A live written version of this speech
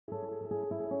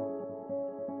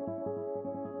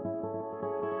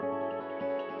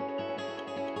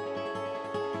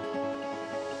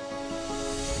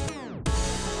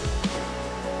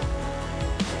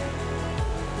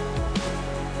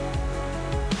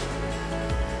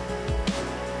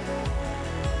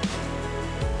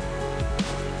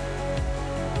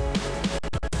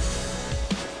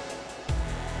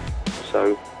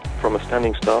from a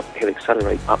standing start, he'll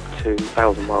accelerate up to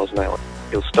 1,000 miles an hour.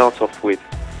 He'll start off with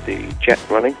the jet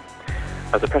running.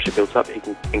 As the pressure builds up, he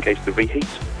can engage the reheat,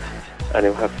 and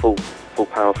he'll have full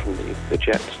power from the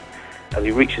jet. As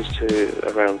he reaches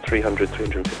to around 300,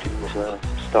 350 miles an hour,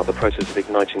 start the process of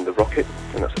igniting the rocket,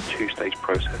 and that's a two-stage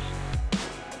process.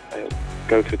 They'll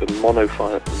go through the mono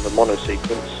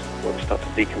sequence, where we start to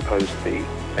decompose the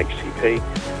HTP,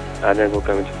 and then we'll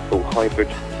go into full hybrid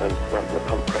and ramp the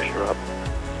pump pressure up,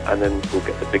 and then we'll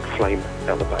get the big flame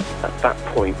down the back. At that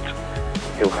point,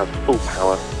 he'll have full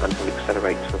power and he'll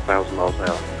accelerate to 1,000 miles an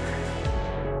hour.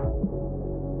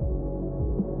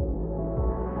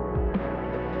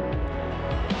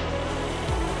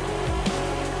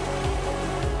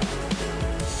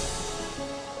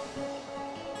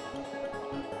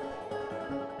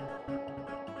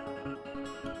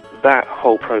 That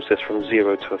whole process from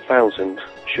 0 to 1,000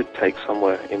 should take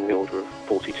somewhere in the order of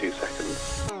 42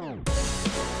 seconds.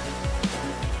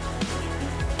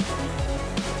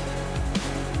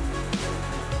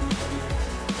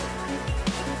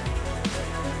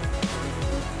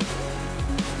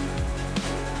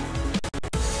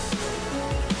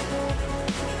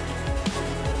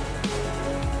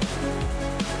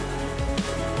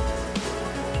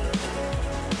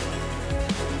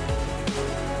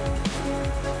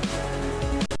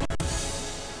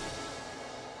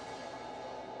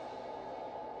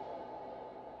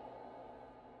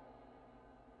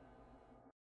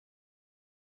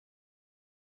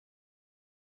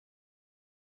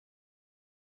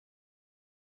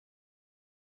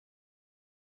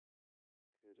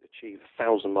 Achieve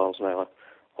 1,000 miles an hour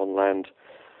on land.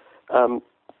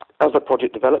 As the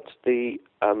project developed, the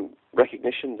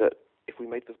recognition that if we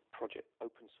made the project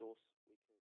open source,